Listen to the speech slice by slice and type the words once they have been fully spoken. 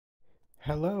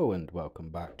Hello and welcome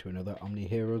back to another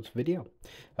OMNIHEROES video.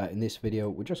 In this video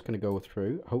we're just going to go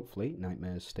through, hopefully,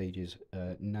 Nightmares stages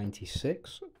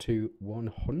 96 to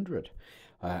 100.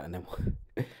 And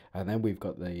then we've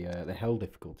got the hell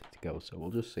difficulty to go, so we'll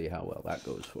just see how well that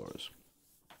goes for us.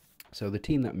 So the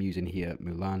team that I'm using here: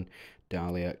 Mulan,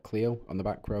 Dahlia, Cleo on the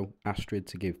back row, Astrid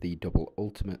to give the double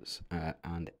ultimates,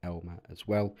 and Elma as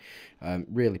well.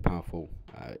 Really powerful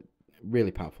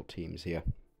teams here.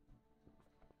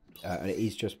 And it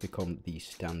is just become the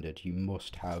standard. You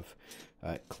must have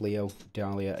Cleo.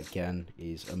 Dahlia again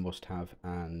is a must-have,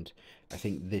 and I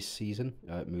think this season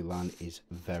Mulan is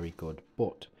very good.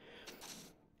 But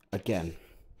again,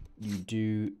 you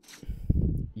do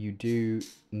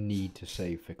need to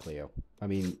save for Cleo. I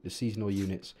mean, the seasonal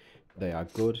units, they are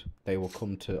good. They will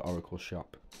come to Oracle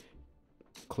Shop.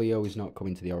 Cleo is not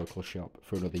coming to the Oracle Shop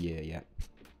for another year yet.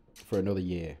 For another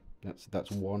year.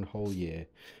 That's one whole year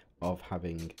of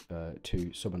having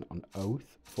to summon on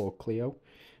Oath for Cleo,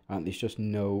 and there's just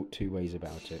no two ways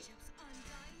about it.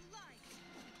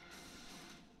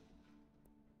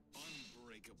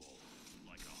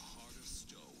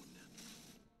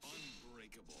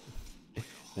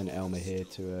 Then Elma here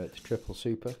to triple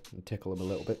super and tickle him a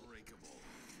little bit.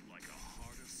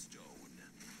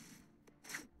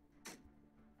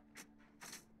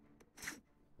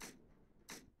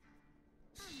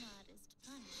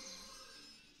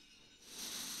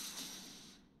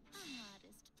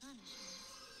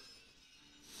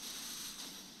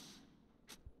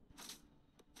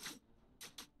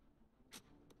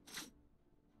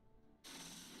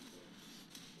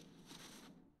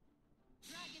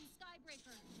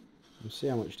 We'll see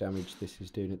how much damage this is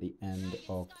doing at the end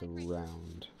of the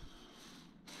round.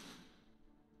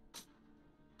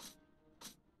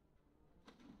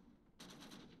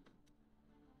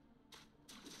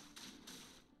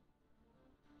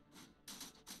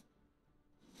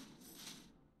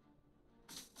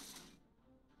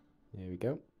 There we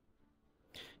go.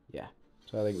 Yeah,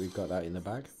 so I think we've got that in the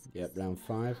bag. Yep, round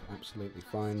 5, absolutely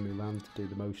fine. Mulan to do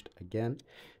the most again.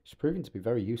 It's proving to be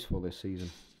very useful this season.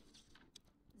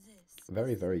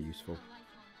 Very, very useful.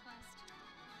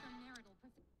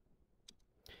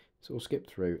 So we'll skip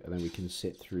through, and then we can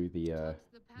sit through the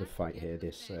fight here.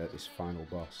 This final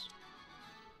boss.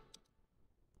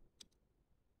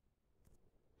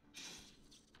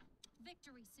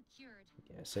 Victory secured.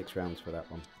 Yeah, 6 rounds for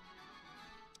that one.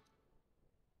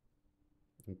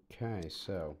 Okay,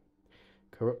 so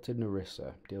Corrupted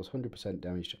Narissa deals 100%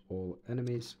 damage to all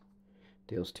enemies.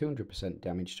 Deals 200%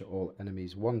 damage to all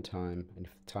enemies one time, and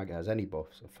if the target has any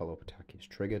buffs, a follow-up attack is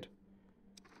triggered.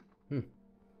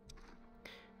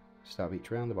 Start of each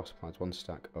round, the boss applies 1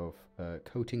 stack of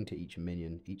coating to each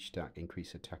minion. Each stack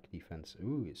increases attack defense.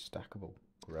 Ooh, it's stackable.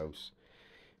 Gross.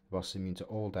 The boss is immune to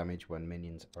all damage when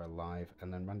minions are alive,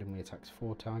 and then randomly attacks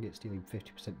 4 targets, dealing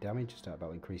 50% damage. Start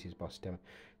battle increases boss damage.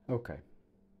 Okay.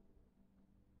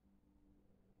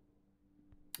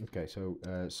 Okay, so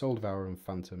Soul Devourer and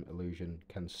Phantom Illusion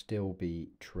can still be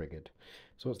triggered.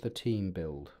 So what's the team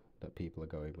build that people are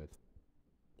going with?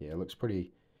 Yeah, it looks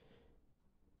pretty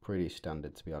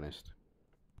standard, to be honest.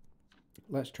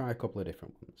 Let's try a couple of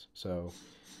different ones. So,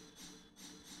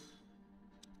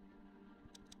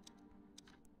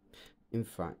 in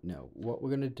fact, no. What we're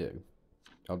going to do,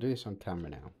 I'll do this on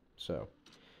camera now. So,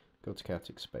 go to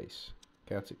Chaotic Space,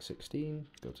 Chaotic 16,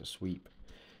 go to Sweep,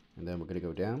 and then we're going to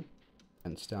go down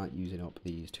and start using up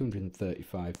these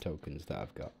 235 tokens that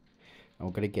I've got. And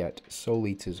we're going to get Soul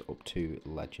Eaters up to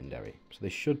Legendary. So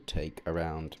this should take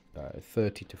around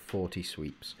 30 to 40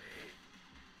 sweeps,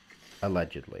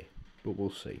 allegedly, but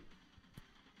we'll see.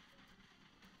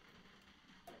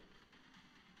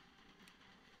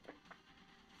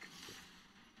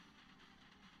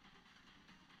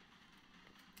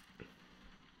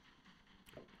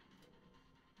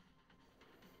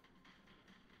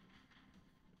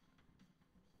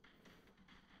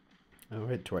 Oh,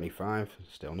 we're at 25,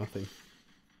 still nothing.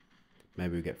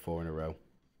 Maybe we get 4 in a row.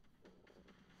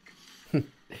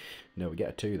 No, we get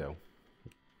a 2 though.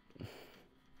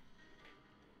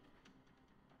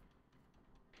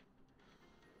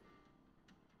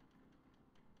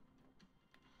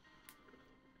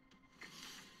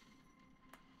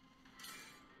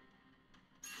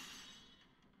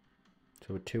 So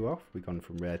we're 2 off. We've gone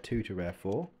from rare 2 to rare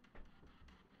 4.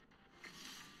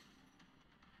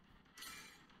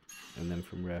 And then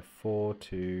from rare 4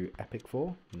 to epic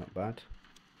 4, not bad.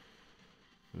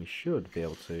 We should be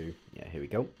able to, yeah, here we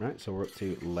go. Right, so we're up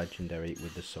to Legendary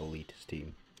with the Soul Eaters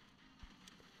team.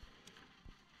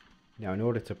 Now, in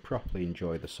order to properly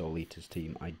enjoy the Soul Eaters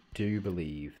team, I do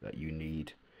believe that you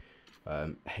need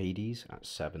Hades at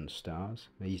 7 stars.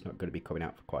 He's not going to be coming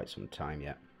out for quite some time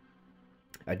yet.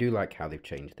 I do like how they've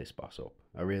changed this boss up.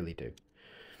 I really do.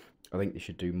 I think they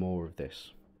should do more of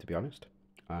this, to be honest.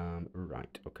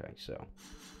 Right, okay, so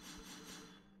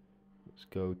let's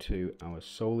go to our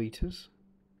Soul Eaters.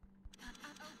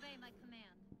 Obey my command.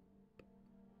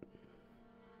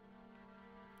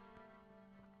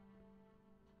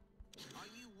 Are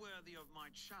you worthy of my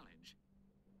challenge?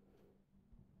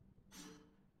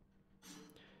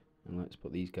 And let's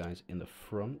put these guys in the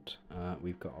front.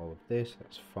 We've got all of this,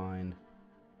 that's fine.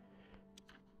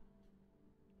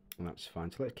 And that's fine.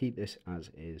 So let's keep this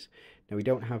as is. Now we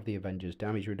don't have the Avengers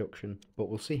damage reduction, but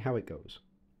we'll see how it goes.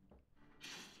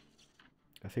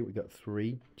 I think we've got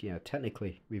 3. Yeah,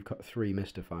 technically we've got 3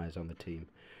 Mystifiers on the team.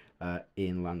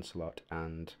 In Lancelot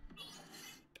and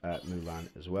Mulan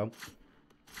as well.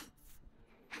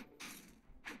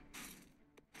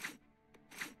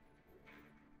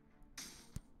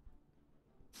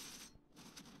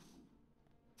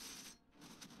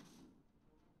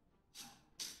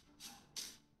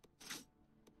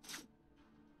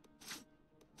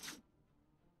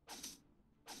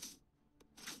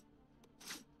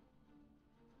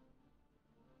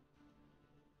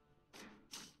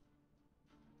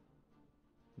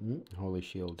 Holy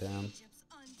Shield down. Egypt's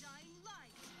undying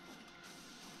light.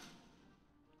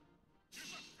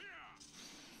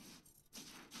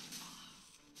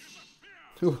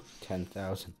 Ooh,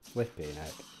 10,000. Flipping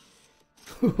heck.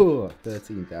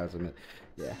 13,000.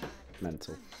 Yeah,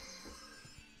 mental. A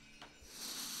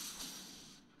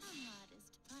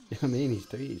modest I mean,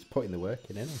 he's putting the work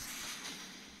in, isn't he?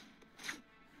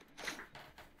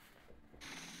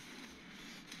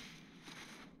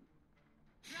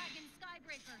 Dragon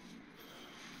Skybreaker.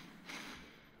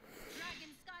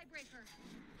 Dragon Skybreaker.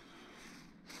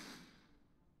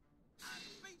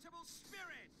 Unbeatable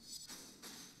spirit!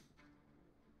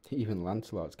 Even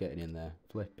Lancelot's getting in there.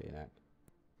 Flipping heck.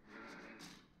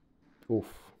 Oof,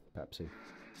 Pepsi.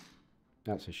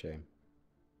 That's a shame.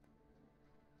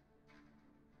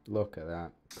 Look at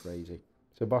that. Crazy.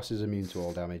 So boss is immune to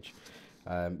all damage.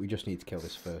 We just need to kill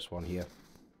this first one here.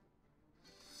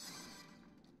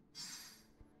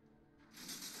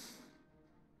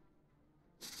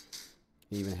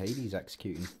 Even Hades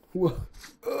executing. Whoa.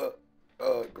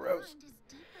 Oh, gross.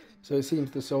 So it seems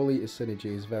the Soul Eater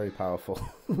synergy is very powerful.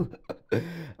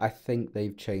 I think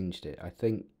they've changed it. I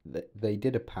think that they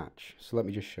did a patch. So let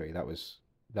me just show you. That was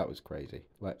crazy.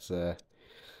 Let's share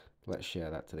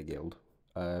that to the guild.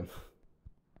 Go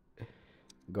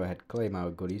ahead, claim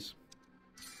our goodies.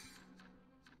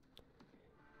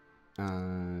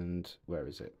 And where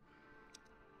is it?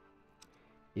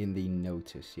 In the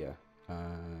notice, yeah.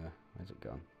 Where's it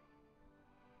gone?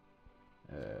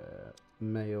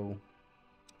 Mail.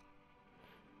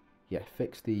 Yeah,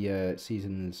 fix the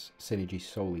season's synergy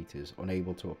Soul Eaters,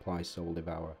 unable to apply Soul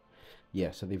Devour.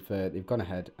 Yeah, so they've gone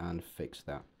ahead and fixed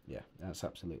that. Yeah, that's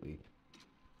absolutely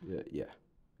yeah,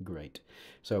 great.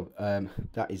 So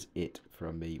that is it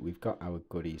from me. We've got our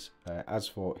goodies. As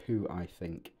for who I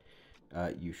think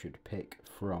you should pick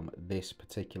from this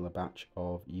particular batch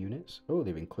of units, oh,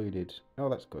 they've included. Oh,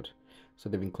 that's good. So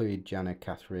they've included Janna,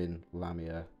 Catherine,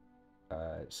 Lamia,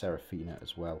 Seraphina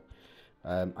as well.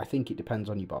 I think it depends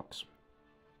on your box.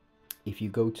 If you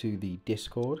go to the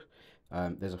Discord,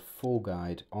 there's a full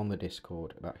guide on the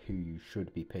Discord about who you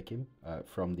should be picking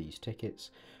from these tickets.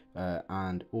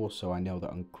 And also I know that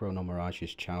on Chrono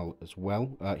Mirage's channel as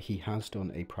well, he has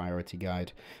done a priority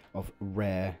guide of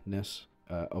rareness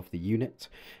of the unit.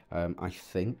 I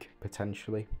think,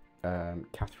 potentially,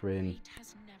 Catherine,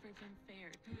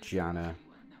 Janna,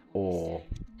 or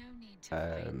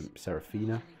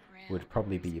Seraphina would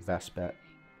probably be your best bet,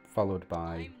 followed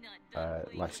by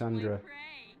Lysandra,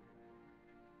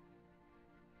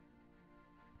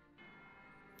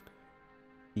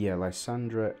 yeah,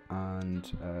 Lysandra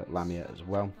and Lamia as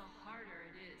well.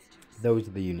 Those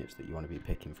are the units that you want to be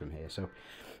picking from here. So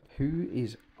who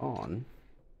is on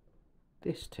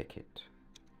this ticket?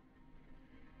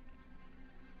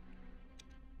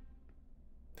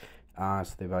 Ah,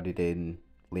 so they've added in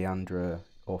Leandra,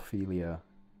 Ophelia.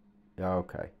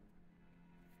 Okay.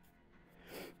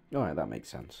 Alright, that makes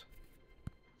sense.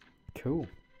 Cool.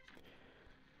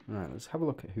 Alright, let's have a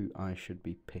look at who I should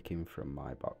be picking from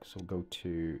my box. We'll go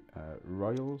to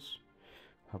Royals.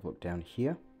 Have a look down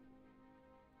here.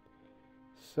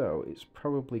 So, it's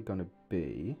probably going to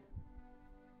be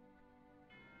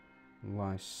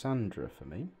Lysandra for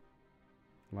me.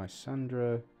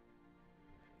 Lysandra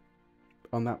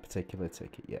on that particular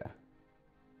ticket, yeah.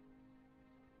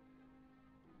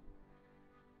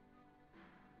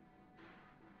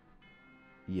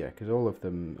 Yeah, because all of the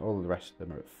rest of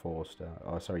them are at 4 stars.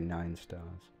 Oh, sorry, 9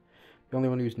 stars. The only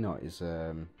one who's not is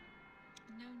No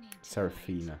need to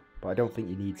Seraphina. fight. But I don't think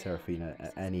you Holy need Grail Seraphina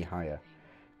embraces any higher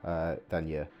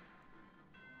everything.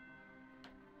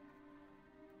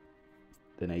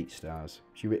 than 8 stars.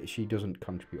 She doesn't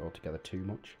contribute altogether too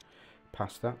much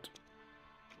past that.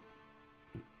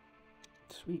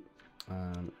 Sweet.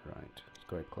 Right, let's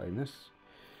go ahead and claim this.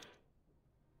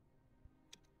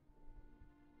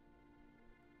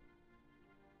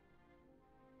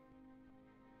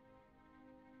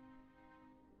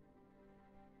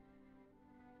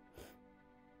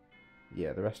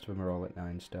 Yeah, the rest of them are all at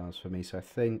 9 stars for me, so I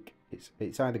think it's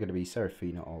either going to be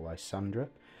Seraphina or Lysandra,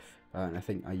 and I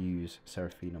think I use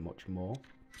Seraphina much more.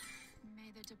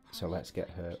 So let's get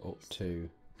her up to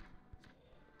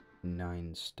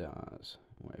 9 stars.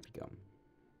 Where have you gone?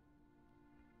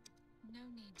 No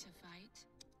need to fight.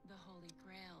 The Holy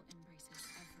Grail embraces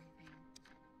everything.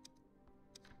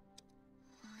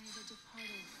 May the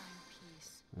departed find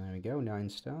peace. There we go, 9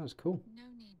 stars, cool. No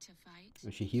need to fight.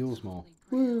 And she heals The more. Holy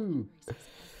Grail Woo! embraces everything.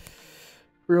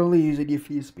 We're only using you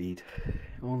for your speed.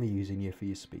 Only using you for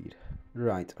your speed.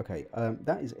 Right, okay,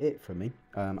 that is it from me.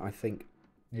 I think,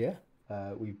 yeah,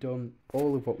 we've done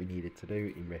all of what we needed to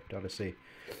do in Rift Odyssey.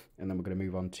 And then we're going to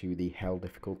move on to the Hell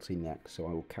difficulty next. So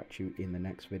I will catch you in the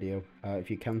next video. If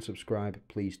you can subscribe,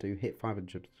 please do. Hit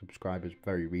 500 subscribers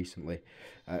very recently.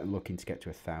 Looking to get to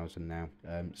 1,000 now.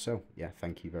 So, yeah,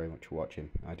 thank you very much for watching.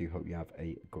 I do hope you have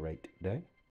a great day.